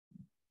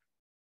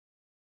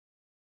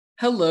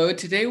Hello,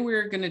 today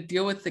we're going to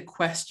deal with the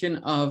question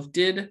of,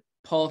 did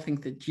Paul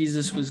think that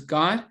Jesus was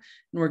God? And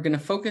we're going to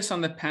focus on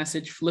the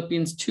passage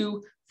Philippians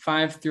 2,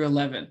 5 through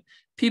 11.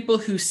 People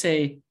who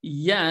say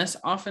yes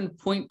often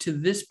point to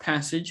this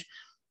passage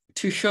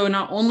to show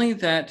not only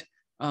that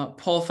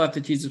Paul thought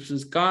that Jesus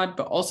was God,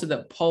 but also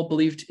that Paul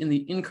believed in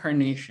the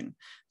incarnation,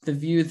 the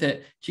view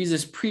that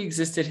Jesus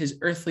pre-existed his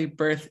earthly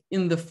birth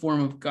in the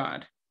form of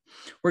God.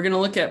 We're going to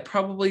look at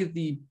probably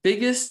the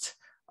biggest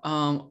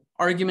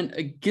argument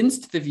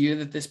against the view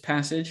that this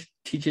passage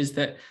teaches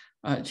that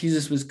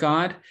Jesus was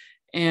God,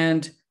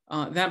 and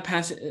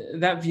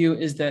that view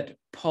is that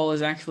Paul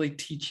is actually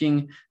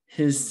teaching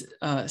his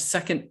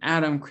second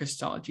Adam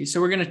Christology. So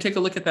we're going to take a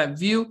look at that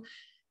view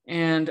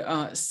and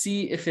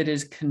see if it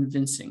is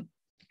convincing.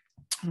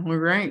 All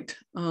right,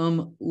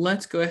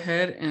 let's go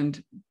ahead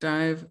and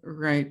dive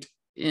right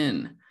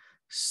in.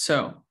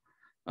 So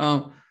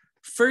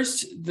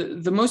first,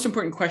 the most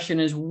important question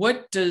is,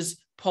 what does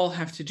Paul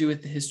have to do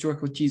with the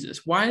historical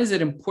Jesus? Why is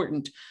it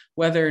important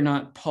whether or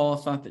not Paul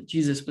thought that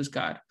Jesus was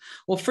God?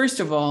 Well,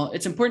 first of all,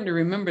 it's important to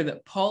remember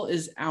that Paul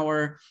is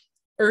our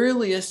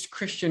earliest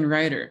Christian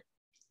writer,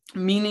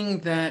 meaning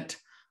that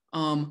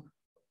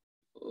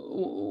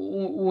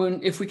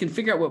if we can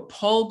figure out what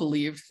Paul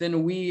believed,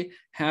 then we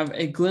have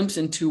a glimpse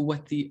into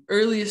what the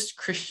earliest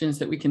Christians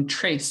that we can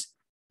trace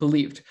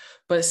believed.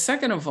 But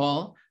second of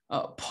all,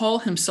 Paul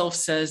himself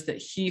says that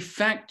he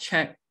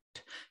fact-checked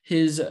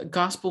his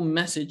gospel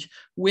message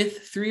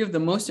with three of the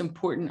most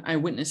important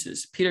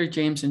eyewitnesses, Peter,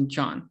 James, and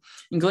John.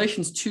 In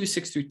Galatians 2,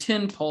 6 through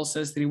 10, Paul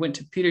says that he went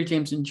to Peter,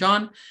 James, and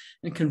John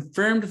and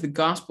confirmed the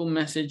gospel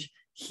message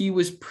he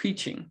was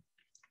preaching,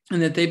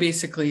 and that they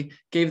basically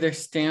gave their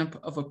stamp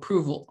of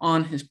approval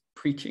on his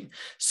preaching.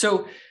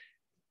 So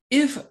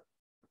if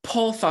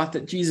Paul thought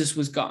that Jesus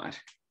was God,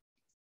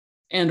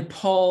 and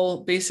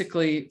Paul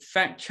basically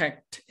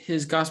fact-checked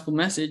his gospel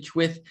message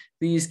with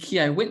these key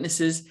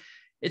eyewitnesses,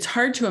 it's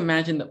hard to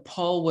imagine that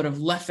Paul would have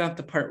left out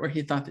the part where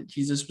he thought that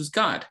Jesus was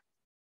God.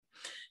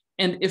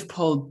 And if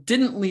Paul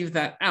didn't leave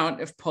that out,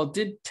 if Paul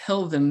did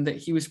tell them that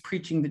he was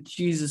preaching that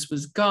Jesus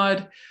was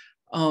God,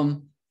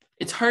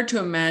 it's hard to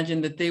imagine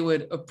that they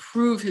would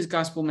approve his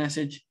gospel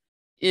message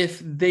if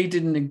they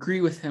didn't agree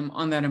with him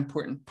on that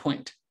important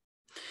point.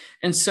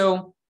 And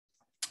so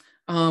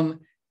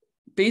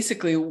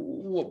basically,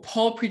 what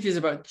Paul preaches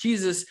about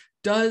Jesus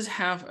does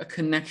have a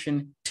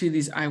connection to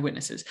these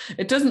eyewitnesses.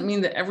 It doesn't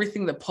mean that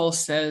everything that Paul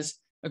says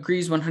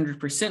agrees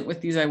 100% with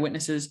these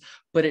eyewitnesses,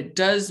 but it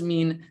does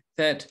mean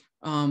that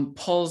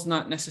Paul's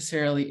not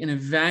necessarily in a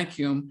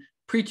vacuum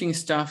preaching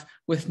stuff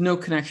with no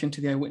connection to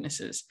the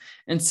eyewitnesses.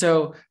 And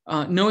so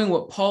knowing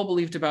what Paul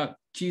believed about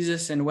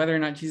Jesus and whether or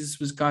not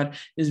Jesus was God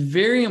is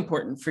very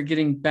important for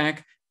getting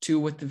back to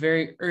what the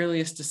very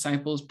earliest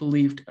disciples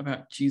believed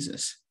about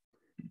Jesus.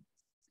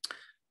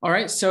 All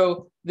right,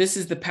 so this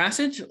is the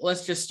passage.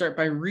 Let's just start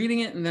by reading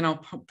it, and then I'll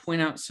point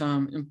out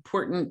some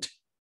important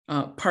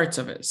parts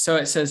of it. So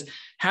it says,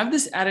 "Have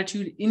this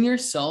attitude in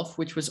yourself,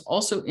 which was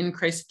also in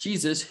Christ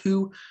Jesus,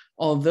 who,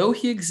 although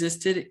he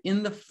existed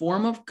in the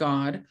form of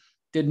God,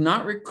 did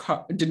not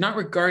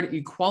regard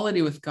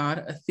equality with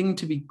God a thing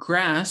to be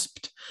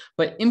grasped,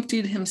 but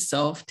emptied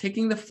himself,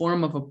 taking the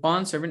form of a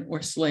bondservant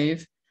or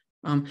slave,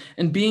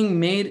 and being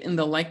made in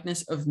the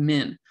likeness of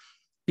men.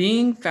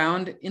 Being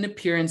found in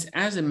appearance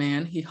as a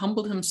man, he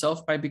humbled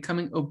himself by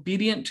becoming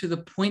obedient to the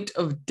point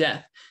of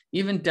death,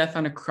 even death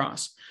on a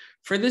cross.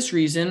 For this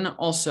reason,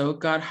 also,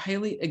 God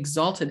highly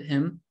exalted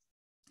him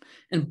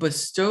and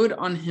bestowed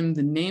on him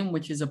the name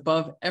which is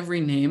above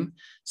every name,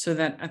 so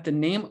that at the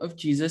name of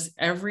Jesus,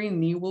 every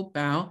knee will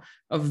bow,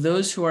 of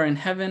those who are in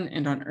heaven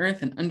and on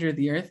earth and under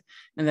the earth,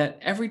 and that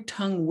every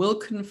tongue will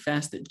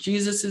confess that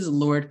Jesus is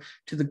Lord,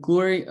 to the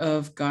glory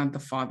of God the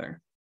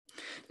Father."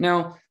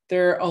 Now,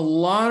 there are a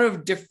lot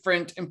of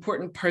different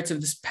important parts of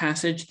this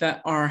passage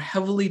that are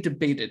heavily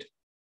debated.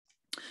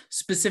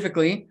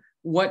 Specifically,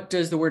 what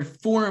does the word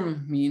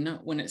form mean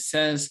when it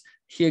says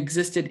he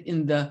existed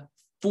in the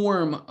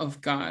form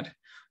of God?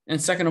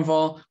 And second of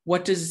all,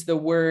 what does the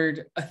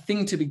word a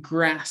thing to be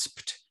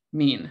grasped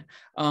mean?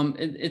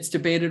 It's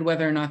debated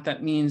whether or not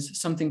that means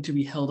something to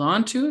be held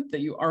on to that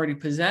you already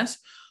possess,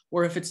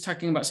 or if it's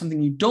talking about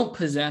something you don't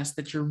possess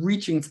that you're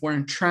reaching for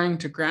and trying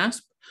to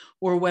grasp,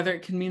 or whether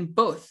it can mean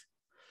both.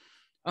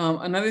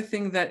 Another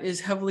thing that is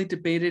heavily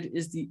debated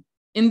is the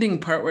ending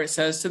part where it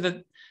says, so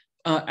that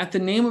at the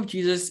name of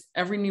Jesus,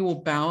 every knee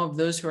will bow, of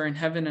those who are in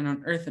heaven and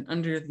on earth and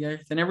under the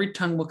earth, and every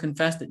tongue will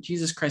confess that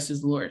Jesus Christ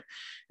is Lord.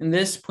 And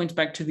this points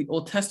back to the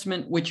Old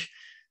Testament, which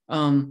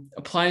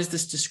applies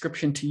this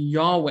description to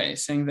Yahweh,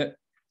 saying that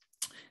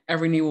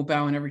every knee will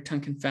bow and every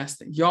tongue confess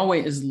that Yahweh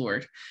is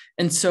Lord.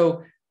 And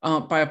so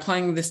by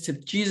applying this to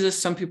Jesus,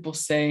 some people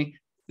say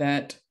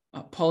that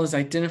Paul is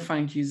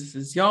identifying Jesus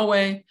as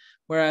Yahweh,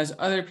 whereas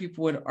other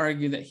people would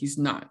argue that he's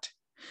not.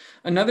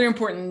 Another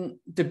important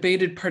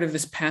debated part of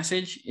this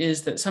passage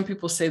is that some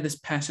people say this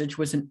passage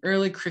was an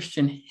early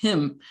Christian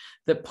hymn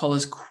that Paul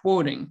is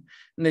quoting.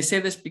 And they say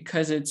this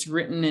because it's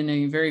written in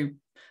a very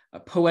a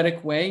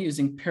poetic way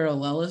using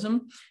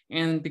parallelism,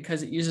 and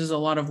because it uses a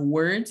lot of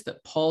words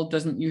that Paul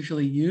doesn't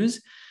usually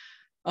use.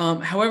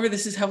 However,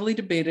 this is heavily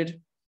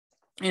debated,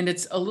 and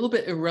it's a little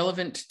bit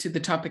irrelevant to the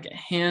topic at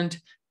hand,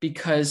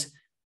 because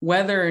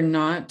whether or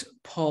not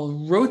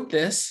Paul wrote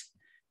this,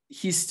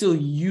 he's still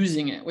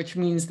using it, which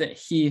means that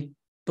he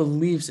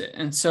believes it.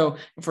 And so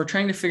if we're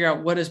trying to figure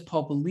out what does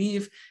Paul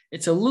believe,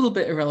 it's a little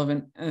bit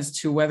irrelevant as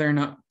to whether or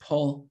not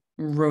Paul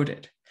wrote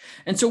it.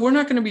 And so we're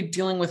not going to be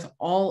dealing with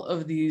all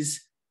of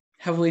these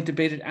heavily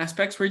debated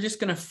aspects. We're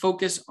just going to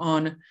focus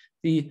on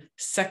the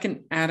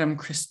second Adam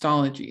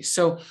Christology.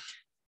 So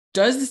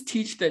does this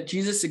teach that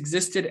Jesus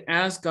existed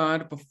as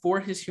God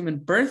before his human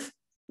birth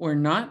or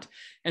not?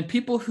 And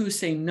people who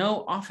say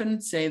no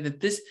often say that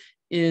this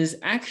is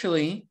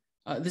actually,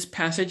 this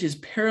passage is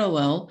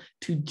parallel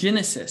to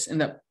Genesis, and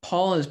that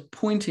Paul is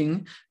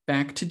pointing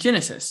back to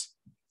Genesis.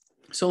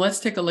 So let's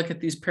take a look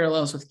at these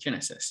parallels with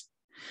Genesis.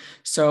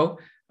 So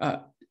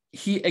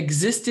he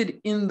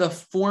existed in the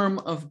form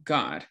of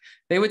God.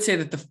 They would say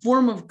that the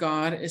form of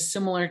God is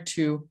similar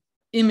to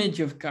image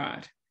of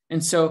God.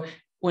 And so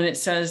when it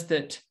says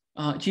that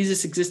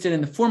Jesus existed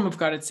in the form of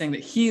God, it's saying that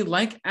he,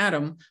 like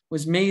Adam,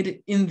 was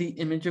made in the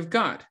image of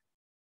God.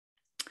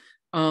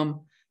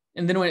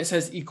 And then when it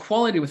says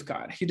equality with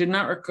God, he did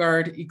not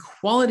regard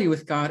equality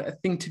with God a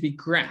thing to be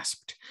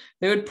grasped.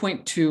 They would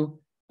point to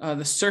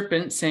the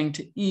serpent saying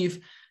to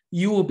Eve,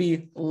 "You will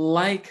be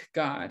like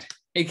God,"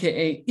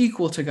 aka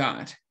equal to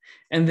God.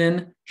 And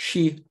then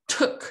she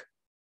took,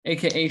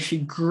 aka she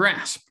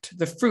grasped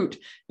the fruit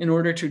in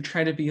order to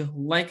try to be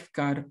like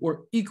God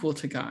or equal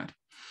to God.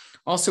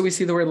 Also, we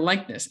see the word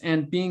likeness,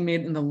 and being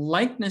made in the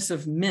likeness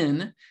of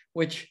men,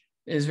 which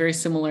is very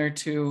similar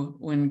to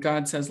when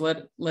God says,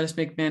 let us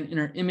make man in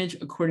our image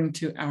according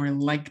to our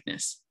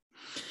likeness.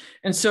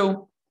 And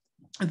so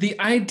the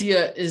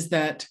idea is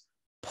that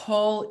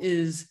Paul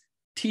is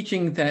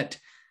teaching that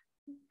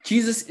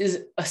Jesus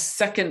is a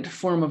second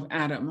form of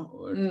Adam,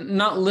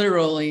 not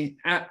literally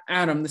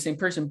Adam, the same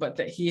person, but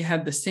that he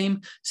had the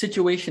same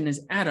situation as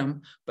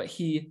Adam, but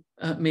he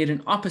made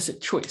an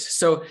opposite choice.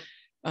 So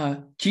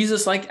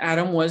Jesus, like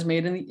Adam, was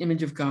made in the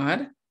image of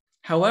God.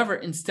 However,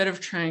 instead of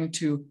trying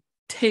to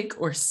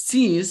take or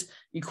seize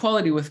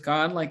equality with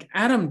God like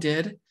Adam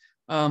did,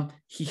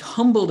 he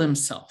humbled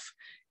himself,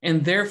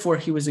 and therefore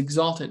he was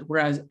exalted.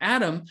 Whereas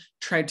Adam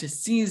tried to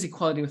seize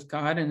equality with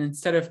God, and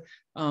instead of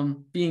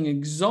being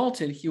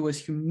exalted, he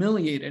was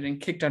humiliated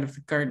and kicked out of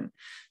the garden.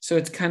 So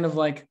it's kind of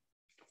like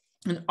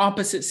an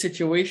opposite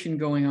situation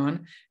going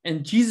on,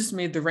 and Jesus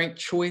made the right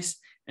choice.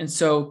 And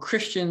so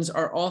Christians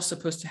are all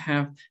supposed to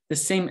have the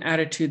same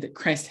attitude that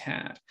Christ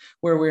had,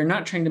 where we're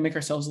not trying to make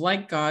ourselves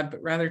like God,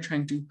 but rather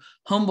trying to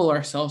humble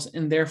ourselves,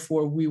 and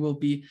therefore we will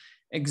be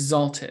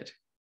exalted.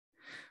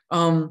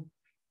 And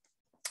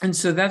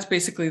so that's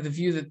basically the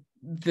view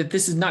that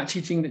this is not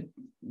teaching that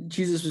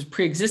Jesus was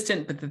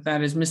pre-existent, but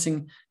that is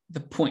missing the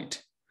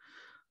point.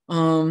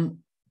 All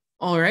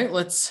right,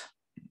 let's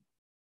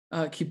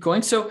keep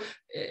going. So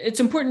it's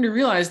important to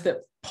realize that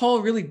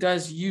Paul really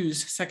does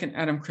use second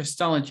Adam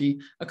Christology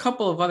a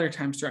couple of other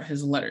times throughout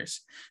his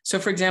letters. So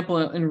for example,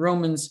 in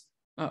Romans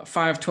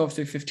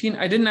 5:12-15,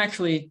 I didn't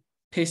actually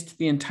paste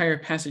the entire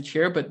passage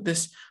here, but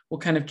this will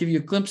kind of give you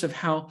a glimpse of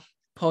how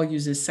Paul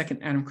uses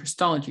second Adam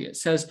Christology. It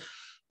says,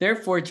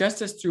 "Therefore,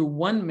 just as through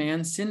one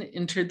man sin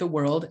entered the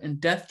world, and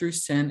death through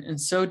sin,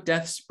 and so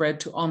death spread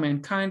to all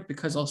mankind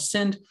because all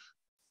sinned."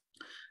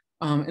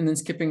 And then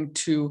skipping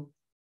to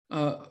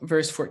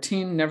verse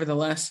 14,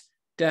 "Nevertheless,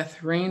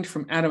 death reigned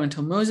from Adam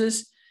until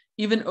Moses,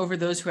 even over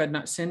those who had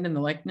not sinned in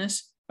the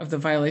likeness of the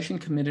violation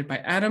committed by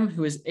Adam,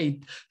 who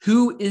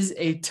is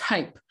a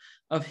type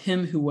of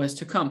him who was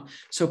to come."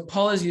 So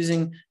Paul is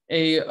using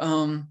a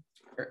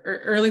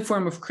early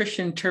form of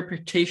Christian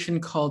interpretation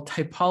called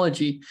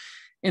typology,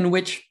 in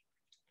which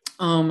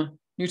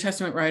New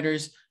Testament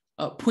writers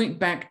point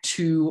back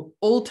to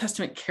Old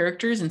Testament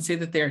characters and say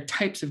that they are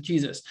types of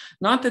Jesus.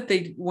 Not that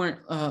they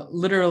weren't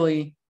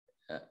literally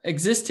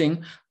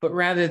existing, but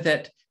rather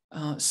that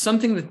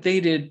something that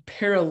they did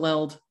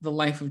paralleled the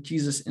life of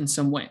Jesus in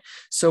some way.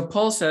 So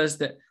Paul says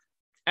that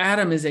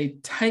Adam is a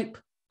type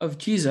of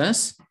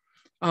Jesus.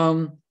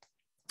 And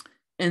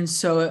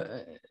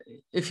so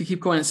if you keep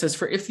going, it says,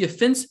 "For if the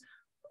offense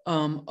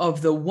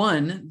of the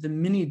one, the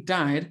many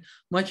died,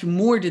 much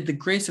more did the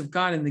grace of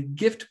God and the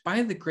gift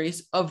by the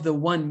grace of the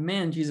one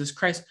man, Jesus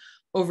Christ,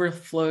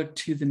 overflow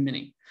to the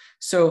many."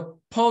 So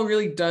Paul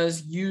really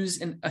does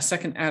use a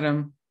second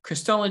Adam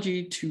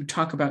Christology to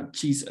talk about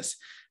Jesus.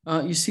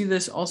 You see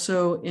this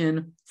also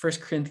in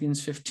 1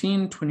 Corinthians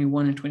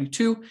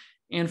 15:21-22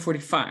 and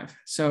 45.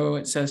 So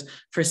it says,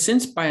 "For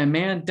since by a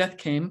man death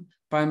came,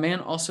 by a man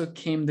also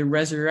came the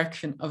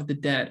resurrection of the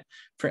dead.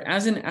 For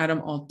as in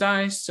Adam all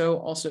die, so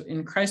also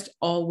in Christ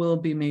all will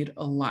be made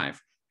alive."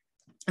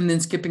 And then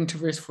skipping to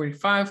verse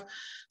 45,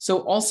 "So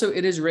also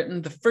it is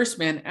written, the first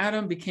man,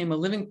 Adam, became a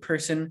living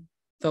person.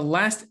 The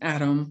last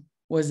Adam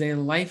was a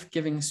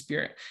life-giving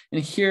spirit."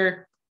 And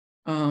here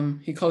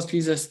He calls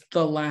Jesus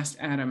the last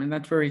Adam, and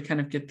that's where we kind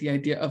of get the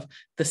idea of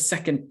the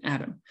second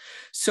Adam.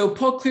 So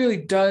Paul clearly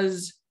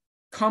does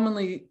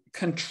commonly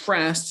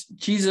contrast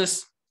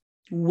Jesus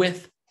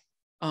with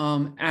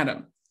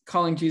Adam,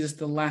 calling Jesus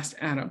the last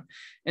Adam.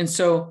 And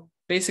so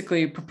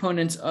basically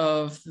proponents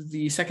of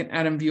the second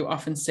Adam view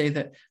often say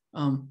that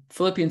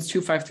Philippians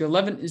 2, 5 through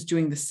 11 is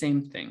doing the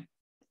same thing.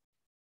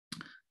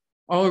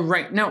 All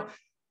right, now,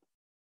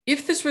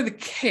 if this were the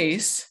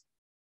case,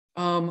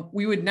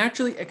 we would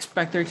naturally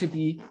expect there to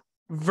be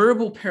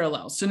verbal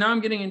parallels. So now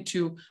I'm getting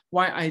into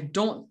why I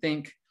don't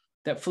think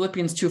that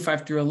Philippians 2,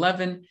 5 through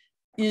 11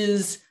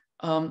 is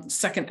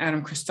second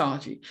Adam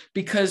Christology,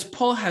 because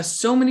Paul has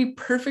so many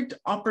perfect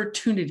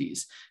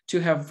opportunities to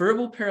have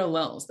verbal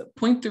parallels that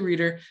point the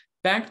reader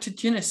back to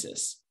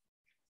Genesis,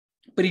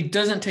 but he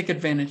doesn't take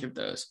advantage of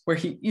those where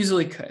he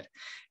easily could.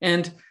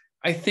 And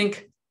I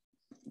think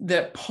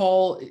that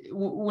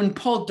when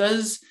Paul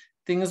does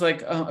things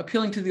like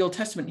appealing to the Old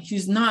Testament,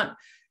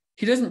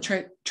 he doesn't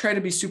try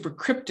to be super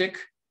cryptic.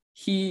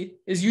 He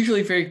is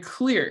usually very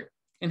clear,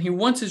 and he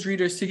wants his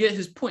readers to get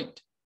his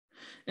point.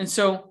 And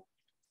so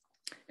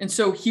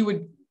he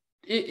would,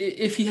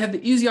 if he had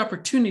the easy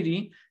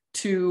opportunity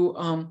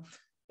to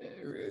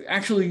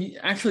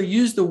actually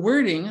use the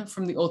wording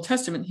from the Old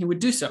Testament, he would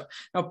do so.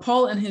 Now,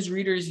 Paul and his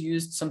readers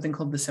used something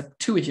called the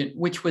Septuagint,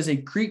 which was a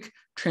Greek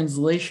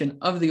translation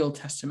of the Old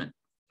Testament.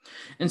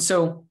 And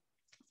so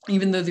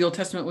even though the Old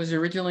Testament was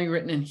originally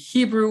written in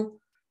Hebrew,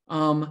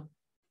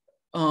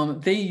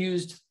 they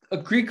used a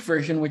Greek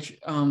version, which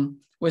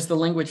was the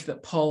language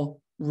that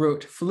Paul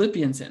wrote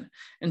Philippians in.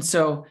 And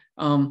so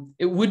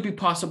it would be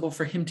possible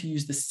for him to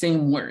use the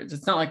same words.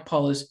 It's not like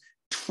Paul is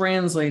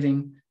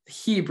translating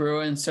Hebrew,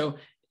 and so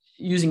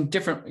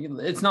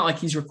it's not like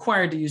he's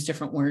required to use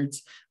different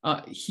words.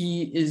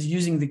 He is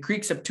using the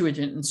Greek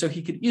Septuagint, and so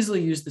he could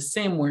easily use the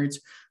same words,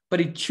 but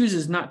he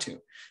chooses not to.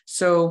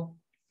 So,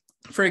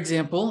 for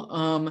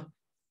example,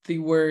 the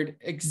word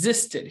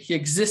existed. He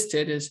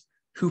existed is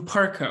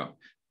huparko,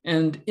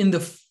 and in the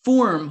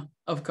form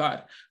of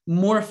God,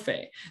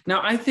 morphe.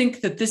 Now, I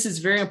think that this is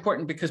very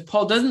important because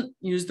Paul doesn't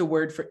use the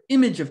word for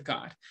image of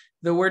God.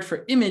 The word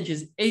for image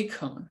is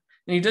eikon,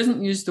 and he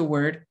doesn't use the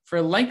word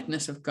for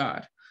likeness of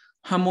God,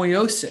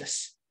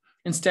 homoiosis.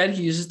 Instead,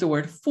 he uses the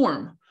word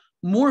form,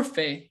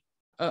 morphe,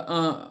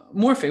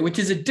 which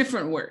is a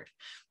different word.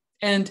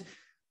 And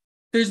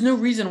there's no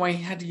reason why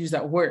he had to use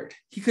that word.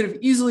 He could have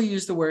easily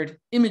used the word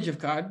image of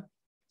God,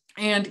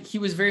 and he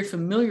was very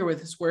familiar with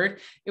this word.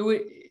 It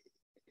would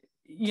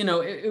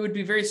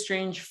be very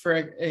strange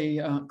for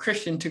a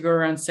Christian to go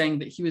around saying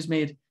that he was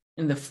made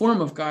in the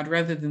form of God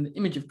rather than the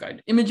image of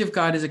God. Image of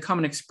God is a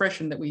common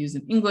expression that we use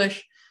in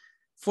English.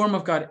 Form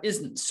of God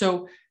isn't.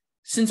 So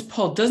since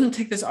Paul doesn't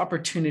take this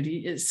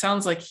opportunity, it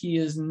sounds like he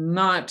is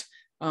not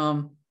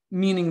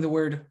meaning the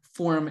word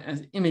form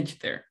as image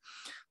there.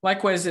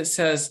 Likewise, it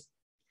says,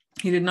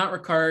 he did not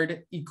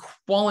regard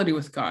equality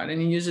with God, and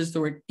he uses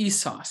the word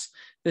isos.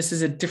 This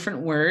is a different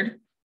word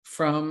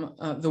from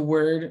the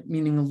word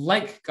meaning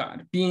like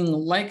God, being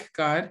like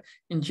God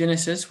in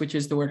Genesis, which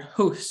is the word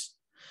hos.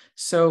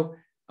 So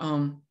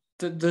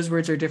those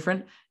words are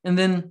different. And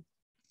then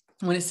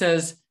when it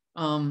says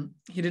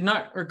he did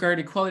not regard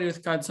equality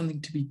with God something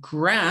to be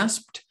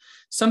grasped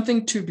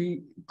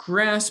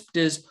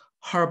is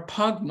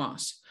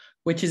harpagmos,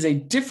 which is a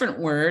different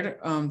word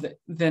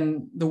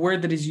than the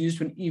word that is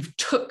used when Eve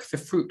took the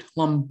fruit,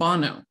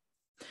 lambano.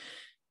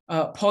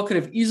 Paul could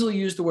have easily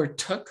used the word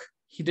took.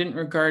 He didn't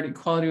regard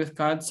equality with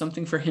God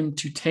something for him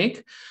to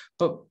take,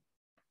 but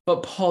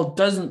Paul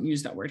doesn't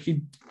use that word.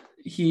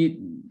 He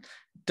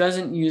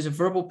doesn't use a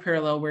verbal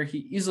parallel where he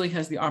easily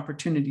has the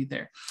opportunity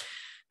there.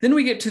 Then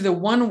we get to the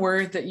one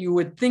word that you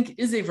would think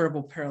is a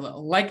verbal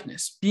parallel,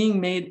 likeness, being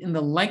made in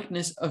the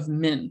likeness of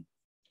men,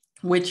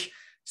 which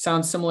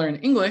sounds similar in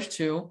English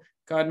to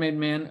God made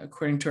man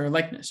according to our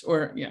likeness,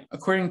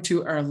 according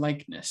to our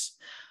likeness.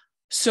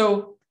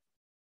 So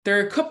there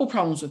are a couple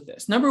problems with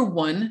this. Number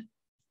one,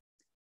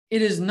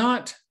 it is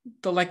not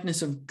the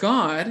likeness of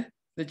God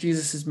that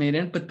Jesus is made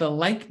in, but the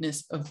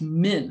likeness of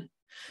men.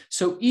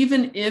 So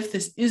even if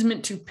this is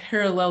meant to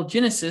parallel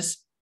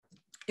Genesis,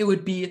 it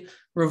would be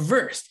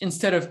reversed.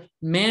 Instead of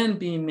man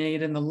being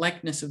made in the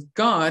likeness of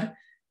God,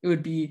 it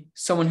would be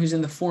someone who's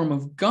in the form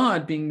of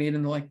God being made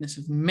in the likeness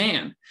of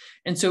man.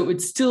 And so it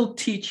would still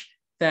teach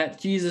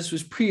that Jesus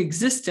was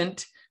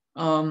pre-existent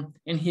and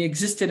he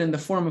existed in the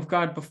form of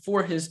God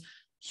before his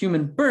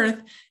human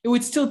birth. It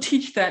would still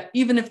teach that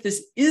even if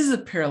this is a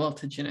parallel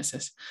to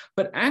Genesis,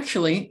 but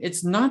actually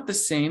it's not the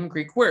same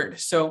Greek word.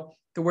 So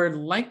the word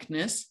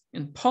likeness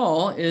in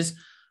Paul is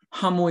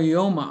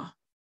homoioma,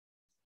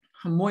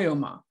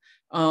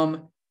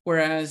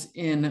 whereas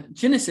in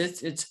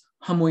Genesis, it's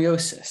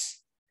homoiosis.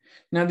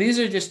 Now, these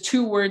are just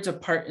two words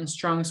apart in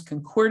Strong's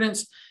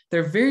Concordance.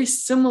 They're very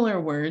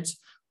similar words,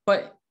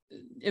 but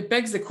it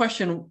begs the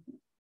question,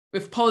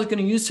 if Paul is going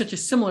to use such a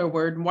similar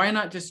word, why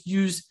not just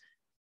use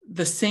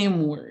the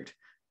same word?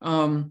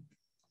 The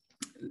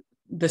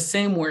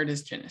same word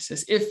as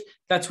Genesis, if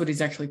that's what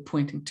he's actually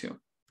pointing to.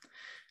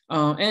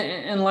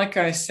 And like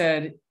I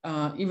said,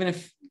 even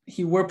if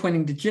he were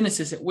pointing to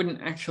Genesis, it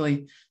wouldn't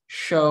actually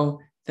show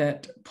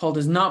that Paul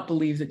does not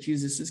believe that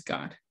Jesus is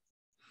God.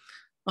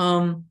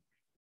 And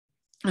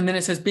then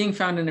it says, being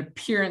found in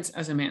appearance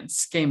as a man,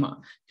 schema.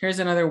 Here's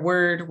another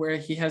word where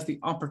he has the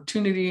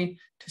opportunity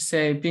to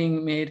say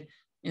being made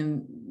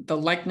in the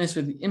likeness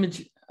or the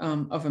image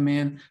of a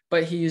man,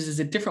 but he uses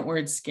a different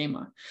word,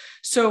 schema.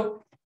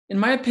 So in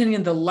my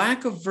opinion, the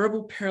lack of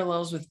verbal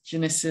parallels with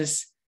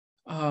Genesis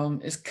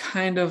is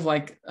kind of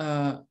like,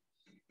 a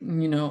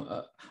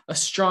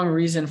strong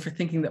reason for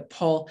thinking that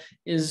Paul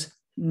is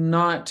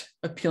not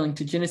appealing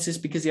to Genesis,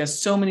 because he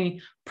has so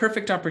many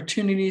perfect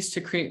opportunities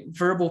to create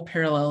verbal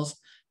parallels,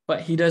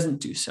 but he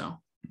doesn't do so.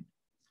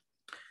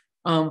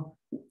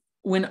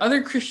 When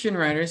other Christian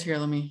writers, here,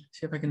 let me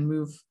see if I can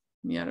move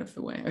me out of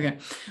the way. Okay.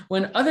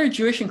 When other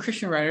Jewish and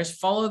Christian writers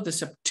follow the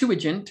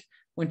Septuagint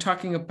when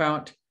talking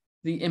about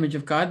the image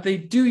of God, they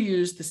do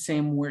use the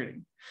same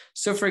wording.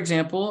 So for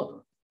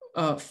example,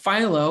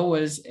 Philo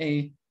was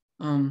a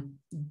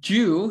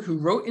Jew who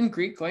wrote in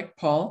Greek like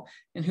Paul,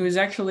 and who is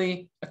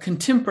actually a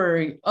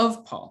contemporary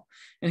of Paul.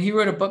 And he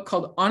wrote a book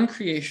called On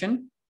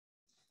Creation.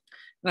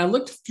 And I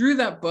looked through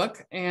that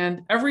book,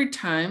 and every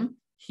time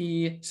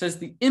he says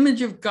the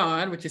image of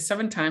God, which is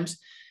 7 times,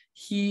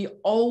 he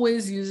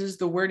always uses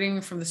the wording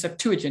from the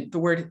Septuagint, the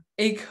word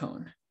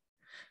eikon.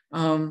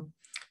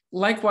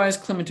 Likewise,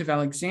 Clement of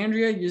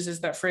Alexandria uses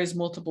that phrase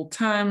multiple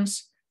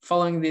times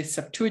following the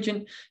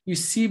Septuagint.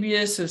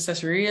 Eusebius of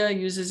Caesarea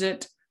uses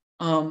it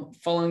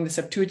following the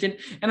Septuagint.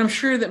 And I'm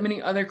sure that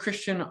many other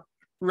Christian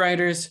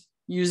writers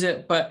use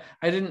it, but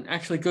I didn't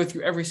actually go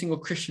through every single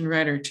Christian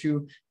writer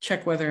to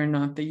check whether or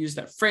not they use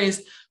that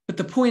phrase. But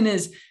the point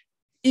is,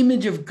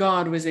 image of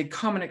God was a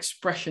common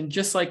expression,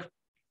 just like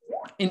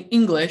in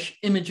English,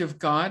 image of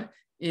God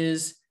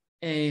is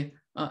a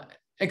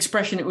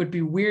expression. It would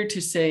be weird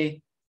to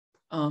say,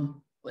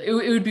 it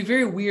would be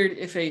very weird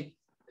if a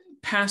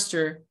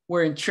pastor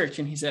were in church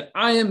and he said,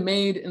 I am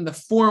made in the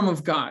form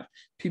of God.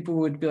 People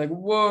would be like,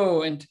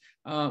 whoa, and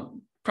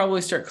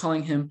probably start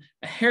calling him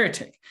a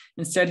heretic.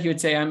 Instead, he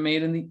would say, I'm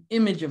made in the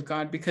image of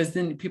God, because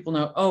then people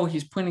know, oh,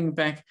 he's pointing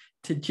back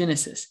to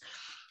Genesis.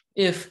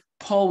 If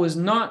Paul was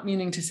not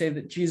meaning to say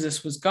that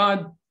Jesus was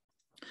God,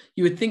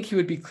 you would think he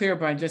would be clear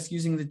by just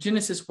using the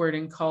Genesis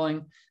wording,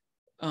 calling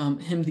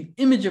him the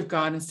image of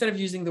God, instead of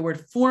using the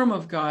word form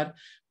of God,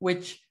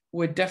 which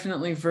would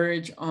definitely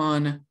verge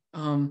on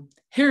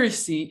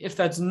heresy if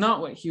that's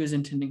not what he was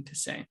intending to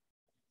say.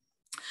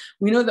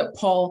 We know that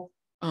Paul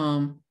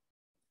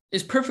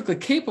is perfectly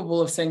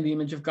capable of saying the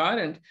image of God,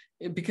 and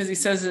because he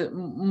says it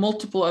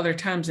multiple other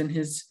times in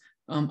his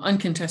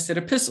uncontested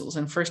epistles.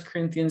 In 1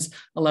 Corinthians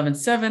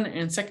 11:7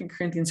 and 2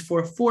 Corinthians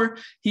 4:4,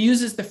 he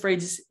uses the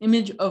phrase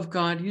image of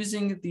God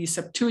using the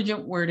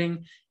Septuagint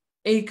wording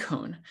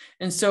eikon.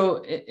 And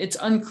so it's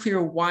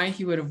unclear why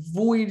he would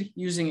avoid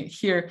using it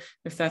here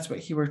if that's what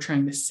he were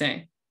trying to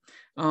say.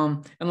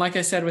 And like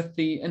I said, with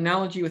the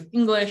analogy with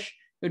English,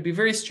 it would be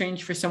very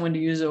strange for someone to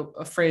use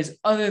a phrase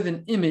other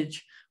than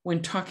image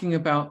when talking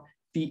about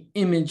the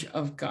image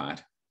of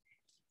God.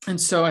 And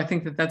so I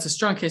think that that's a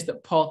strong case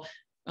that Paul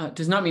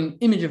does not mean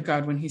image of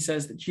God when he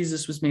says that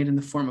Jesus was made in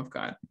the form of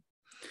God.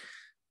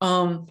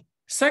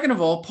 Second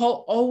of all,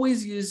 Paul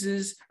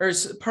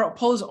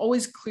is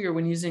always clear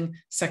when using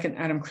second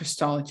Adam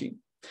Christology.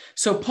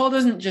 So Paul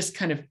doesn't just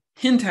kind of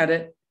hint at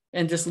it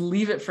and just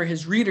leave it for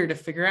his reader to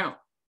figure out.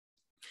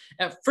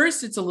 At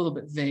first, it's a little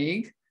bit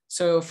vague.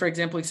 So for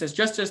example, he says,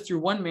 just as through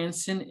one man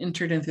sin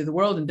entered into the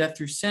world, and death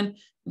through sin,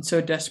 and so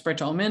death spread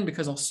to all men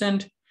because all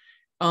sinned.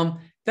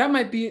 That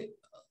might be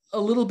a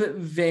little bit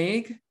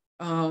vague,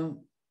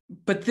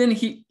 but then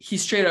he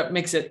straight up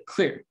makes it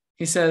clear.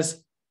 He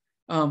says,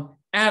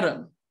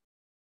 Adam,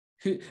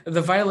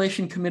 the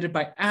violation committed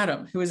by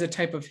Adam, who is a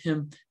type of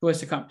him who was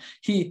to come.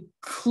 He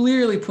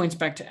clearly points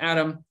back to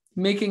Adam,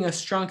 making a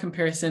strong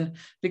comparison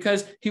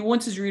because he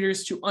wants his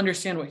readers to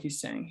understand what he's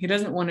saying. He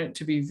doesn't want it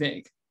to be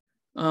vague.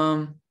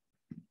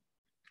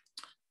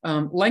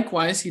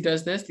 Likewise, he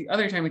does this the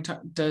other time he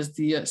does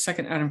the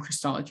second Adam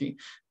Christology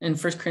in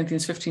 1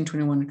 Corinthians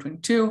 15:21 and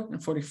 22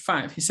 and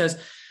 45. He says,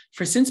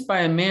 for since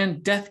by a man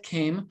death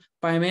came,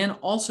 by a man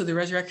also the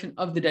resurrection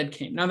of the dead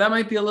came. Now that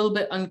might be a little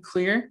bit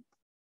unclear,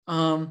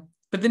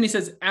 but then he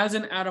says, as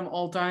in Adam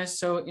all die,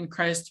 so in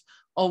Christ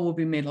all will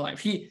be made alive.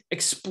 He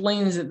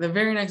explains it the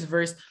very next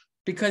verse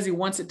because he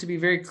wants it to be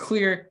very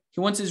clear.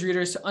 He wants his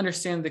readers to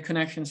understand the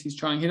connections he's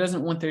drawing. He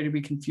doesn't want there to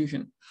be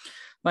confusion.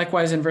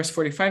 Likewise, in verse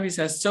 45, he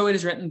says, so it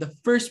is written, the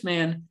first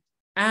man,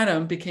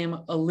 Adam, became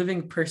a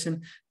living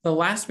person. The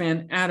last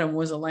man, Adam,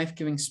 was a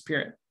life-giving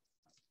spirit.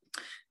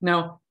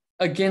 Now,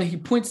 again, he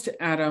points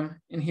to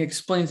Adam and he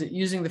explains it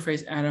using the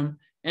phrase Adam,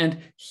 and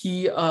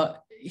he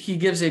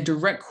gives a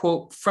direct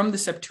quote from the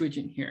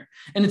Septuagint here.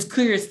 And it's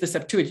clear it's the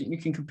Septuagint. You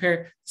can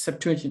compare the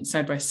Septuagint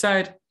side by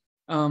side.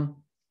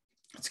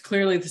 It's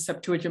clearly the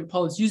Septuagint.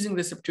 Paul is using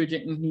the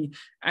Septuagint and he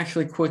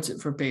actually quotes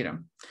it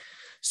verbatim.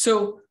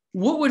 So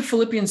what would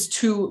Philippians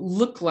 2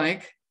 look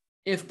like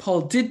if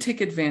Paul did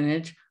take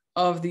advantage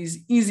of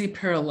these easy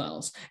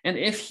parallels. And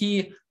if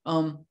he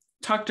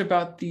talked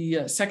about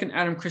the second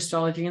Adam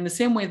Christology in the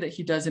same way that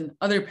he does in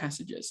other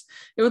passages,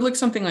 it would look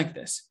something like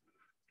this.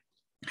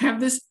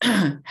 Have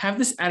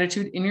this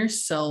attitude in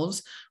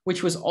yourselves,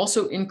 which was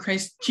also in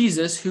Christ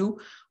Jesus, who,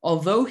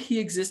 although he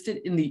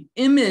existed in the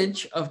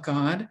image of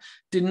God,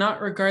 did not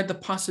regard the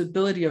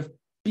possibility of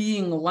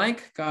being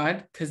like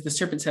God, because the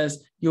serpent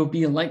says, you'll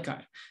be like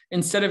God.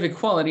 Instead of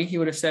equality, he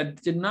would have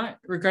said, did not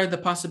regard the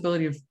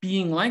possibility of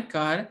being like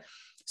God,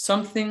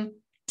 something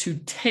to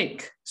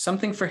take,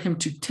 something for him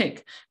to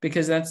take,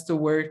 because that's the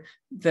word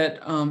that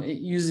it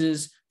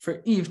uses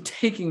for Eve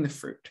taking the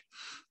fruit.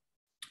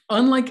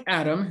 Unlike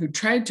Adam, who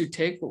tried to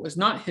take what was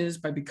not his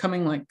by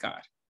becoming like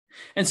God.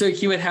 And so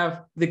he would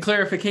have the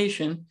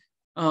clarification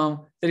that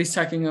he's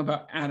talking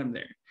about Adam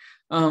there.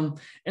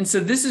 And so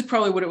this is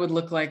probably what it would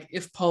look like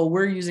if Paul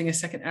were using a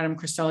second Adam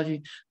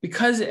Christology.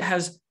 Because it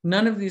has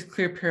none of these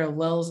clear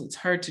parallels, it's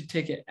hard to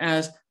take it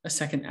as a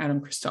second Adam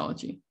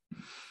Christology.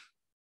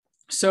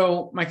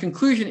 So my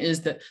conclusion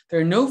is that there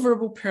are no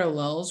verbal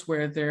parallels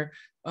where there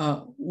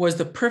was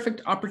the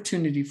perfect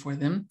opportunity for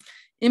them.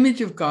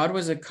 Image of God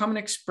was a common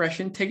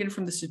expression taken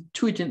from the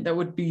Septuagint that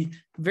would be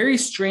very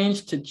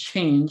strange to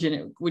change, and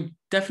it would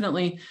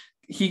definitely,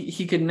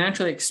 he could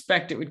naturally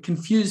expect it would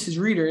confuse his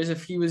readers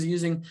if he was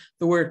using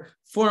the word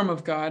form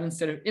of God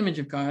instead of image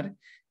of God.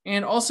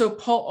 And also,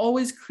 Paul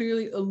always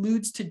clearly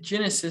alludes to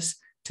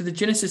the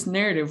Genesis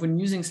narrative when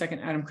using second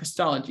Adam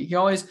Christology. He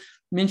always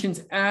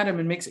mentions Adam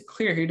and makes it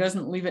clear. He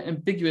doesn't leave it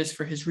ambiguous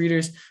for his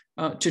readers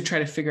to try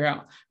to figure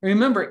out.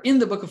 Remember, in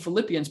the book of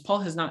Philippians,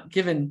 Paul has not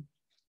given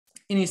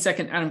any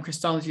second Adam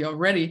Christology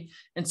already.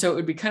 And so it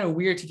would be kind of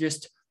weird to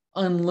just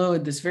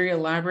unload this very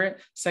elaborate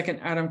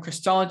second Adam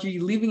Christology,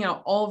 leaving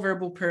out all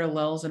verbal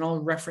parallels and all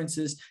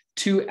references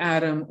to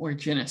Adam or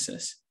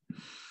Genesis.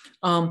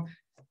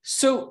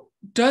 So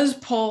does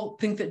Paul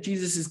think that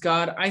Jesus is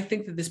God? I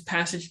think that this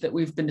passage that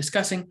we've been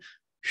discussing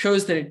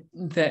shows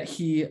that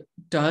he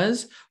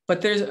does,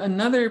 but there's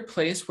another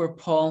place where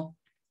Paul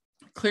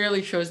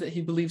clearly shows that he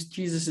believes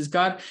Jesus is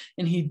God,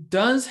 and he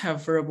does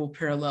have verbal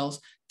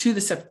parallels to the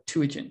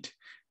Septuagint.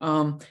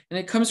 And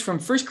it comes from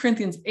 1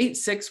 Corinthians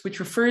 8:6,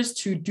 which refers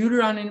to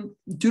Deuteronomy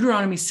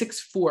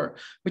 6:4,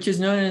 which is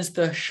known as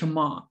the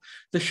Shema.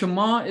 The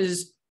Shema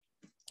is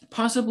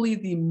possibly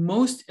the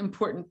most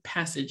important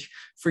passage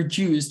for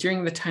Jews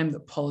during the time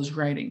that Paul is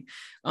writing.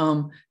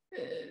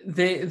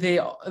 They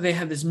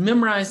had this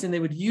memorized, and they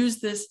would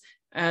use this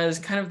as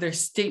kind of their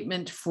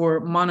statement for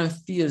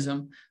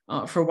monotheism,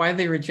 for why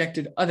they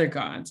rejected other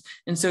gods.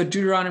 And so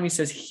Deuteronomy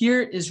says,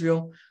 "Hear,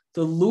 Israel,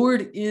 the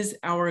Lord is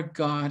our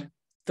God.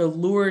 The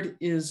Lord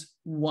is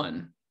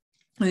one."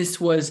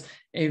 This was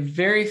a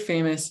very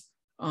famous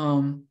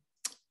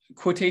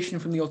quotation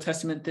from the Old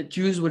Testament that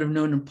Jews would have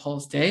known in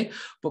Paul's day,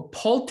 but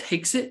Paul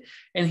takes it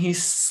and he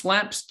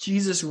slaps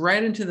Jesus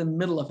right into the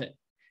middle of it.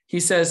 He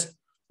says,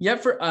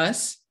 "Yet for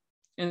us,"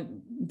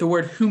 and the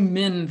word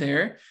humin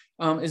there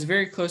is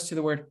very close to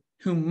the word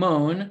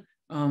humon,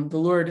 the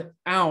Lord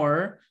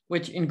our,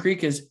 which in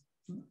Greek is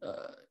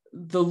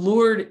the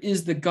Lord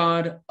is the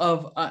God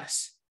of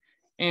us.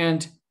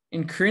 And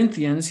in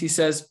Corinthians, he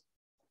says,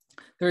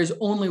 there is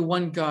only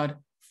one God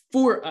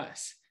for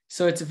us.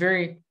 So it's a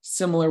very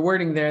similar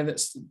wording there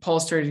that Paul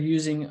started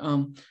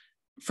using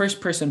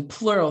first person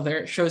plural there.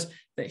 It shows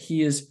that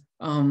he is,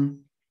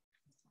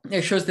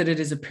 it shows that it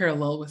is a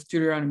parallel with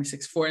Deuteronomy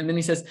 6:4. And then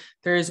he says,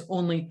 there is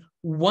only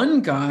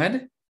one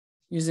God,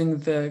 using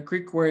the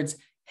Greek words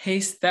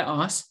heis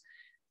theos,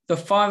 the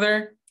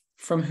Father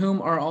from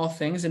whom are all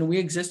things, and we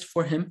exist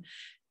for him,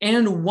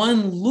 and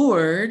one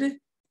Lord,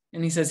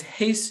 and he says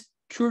heis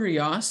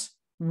kurios,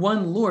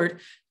 one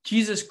Lord,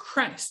 Jesus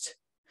Christ.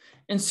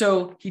 And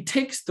so he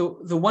takes the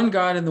one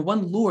God and the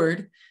one Lord,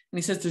 and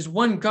he says there's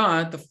one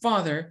God, the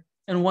Father,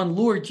 and one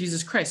Lord,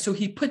 Jesus Christ. So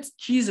he puts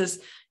Jesus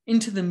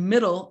into the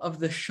middle of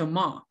the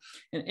Shema.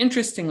 And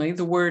interestingly,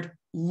 the word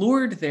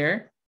Lord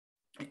there,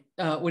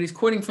 what he's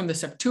quoting from the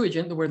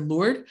Septuagint, the word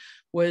Lord,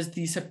 was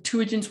the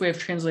Septuagint's way of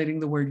translating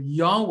the word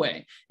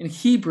Yahweh. In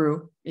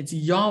Hebrew, it's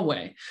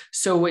Yahweh.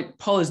 So what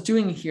Paul is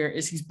doing here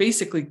is he's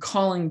basically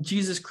calling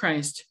Jesus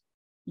Christ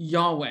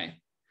Yahweh.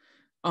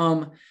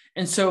 And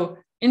so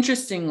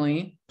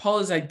interestingly, Paul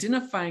is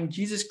identifying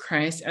Jesus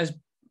Christ as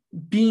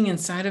being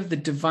inside of the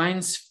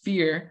divine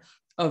sphere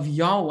of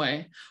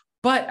Yahweh,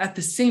 but at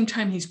the same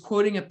time, he's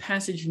quoting a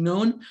passage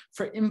known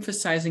for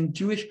emphasizing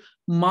Jewish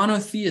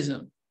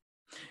monotheism.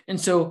 And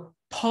so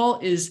Paul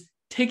is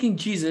taking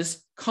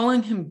Jesus,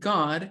 calling him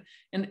God,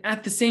 and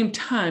at the same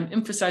time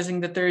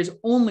emphasizing that there is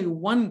only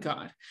one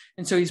God.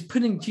 And so he's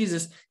putting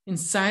Jesus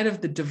inside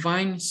of the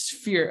divine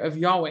sphere of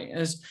Yahweh,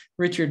 as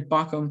Richard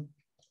Bauckham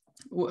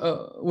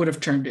would have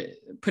termed it,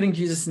 putting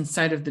Jesus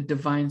inside of the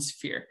divine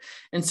sphere.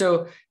 And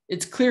so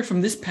it's clear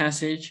from this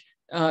passage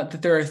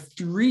that there are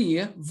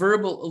three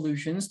verbal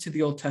allusions to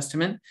the Old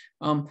Testament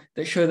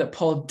that show that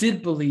Paul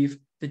did believe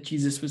that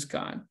Jesus was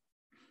God.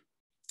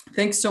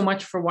 Thanks so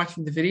much for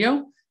watching the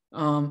video.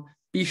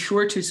 Be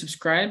sure to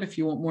subscribe if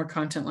you want more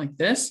content like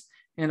this,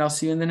 and I'll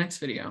see you in the next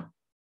video.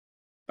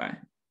 Bye.